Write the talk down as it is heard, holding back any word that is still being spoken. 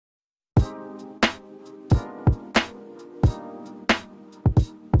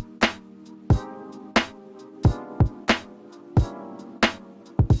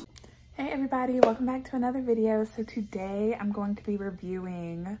everybody, welcome back to another video. So today I'm going to be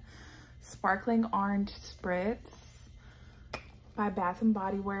reviewing Sparkling Orange Spritz by Bath &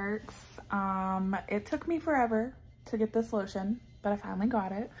 Body Works. It took me forever to get this lotion, but I finally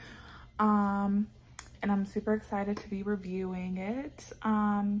got it. And I'm super excited to be reviewing it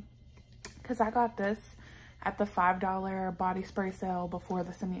because I got this at the $5 body spray sale before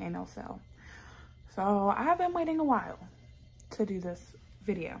the semi-annual sale. So I have been waiting a while to do this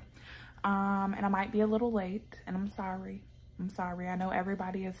video. And I might be a little late, and I'm sorry. I know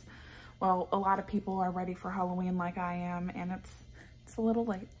everybody is, well, a lot of people are ready for Halloween like I am, and it's a little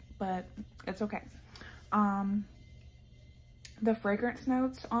late, but it's okay. The fragrance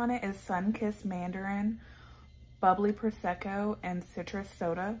notes on it is Sun-Kissed Mandarin, Bubbly Prosecco, and Citrus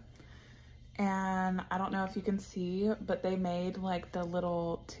Soda. And I don't know if you can see, but they made like the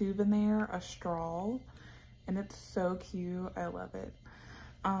little tube in there, a straw, and it's so cute. I love it.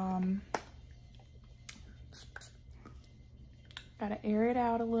 Gotta air it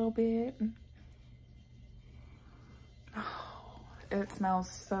out a little bit. Oh, it smells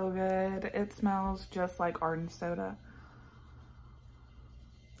so good. It smells just like orange soda.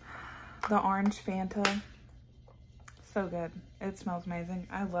 The orange Fanta, so good. It smells amazing.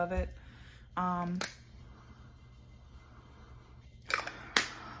 I love it.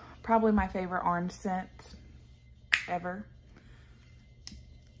 Probably my favorite orange scent ever.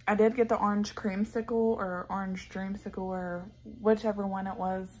 I did get the orange creamsicle or orange dreamsicle or whichever one it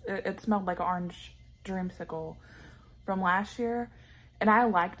was. It smelled like an orange dreamsicle from last year. And I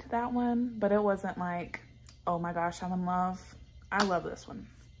liked that one, but it wasn't like, oh my gosh, I'm in love. I love this one.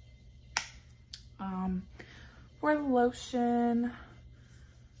 For the lotion,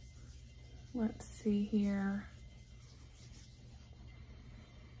 let's see here.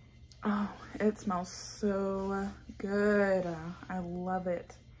 Oh, it smells so good. I love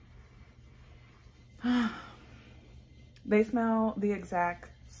it. They smell the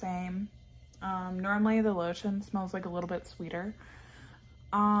exact same. Normally the lotion smells like a little bit sweeter.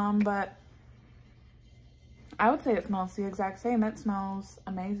 But I would say it smells the exact same. It smells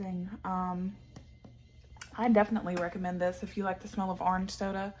amazing. I definitely recommend this if you like the smell of orange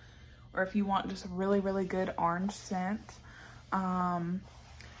soda or if you want just a really, really good orange scent.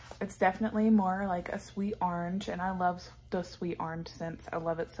 It's definitely more like a sweet orange, and I love the sweet orange scents. I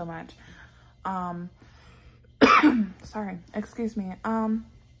love it so much. Sorry, excuse me.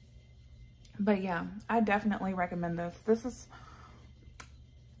 But yeah, I definitely recommend this. This is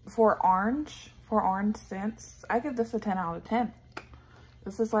for orange scents. I give this a 10 out of 10.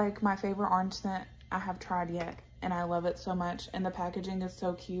 This is like my favorite orange scent I have tried yet, and I love it so much. And the packaging is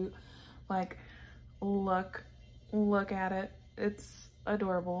so cute. Like, look at it. It's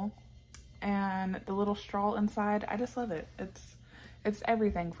adorable. And the little straw inside, I just love it. It's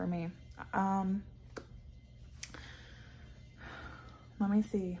everything for me. Let me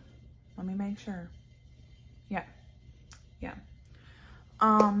see. Let me make sure. Yeah.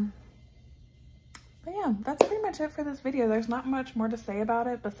 But yeah, that's pretty much it for this video. There's not much more to say about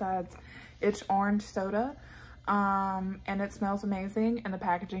it besides it's orange soda. And it smells amazing, and the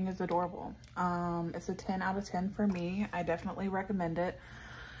packaging is adorable. It's a 10 out of 10 for me. I definitely recommend it.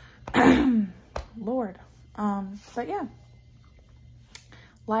 Lord. But yeah.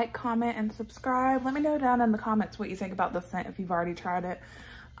 Like, comment, and subscribe. Let me know down in the comments what you think about this scent if you've already tried it.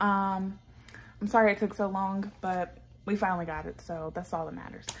 I'm sorry it took so long, but we finally got it, so that's all that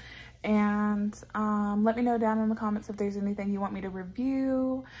matters. And let me know down in the comments if there's anything you want me to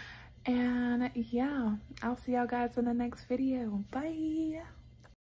review. And yeah, I'll see y'all guys in the next video. Bye.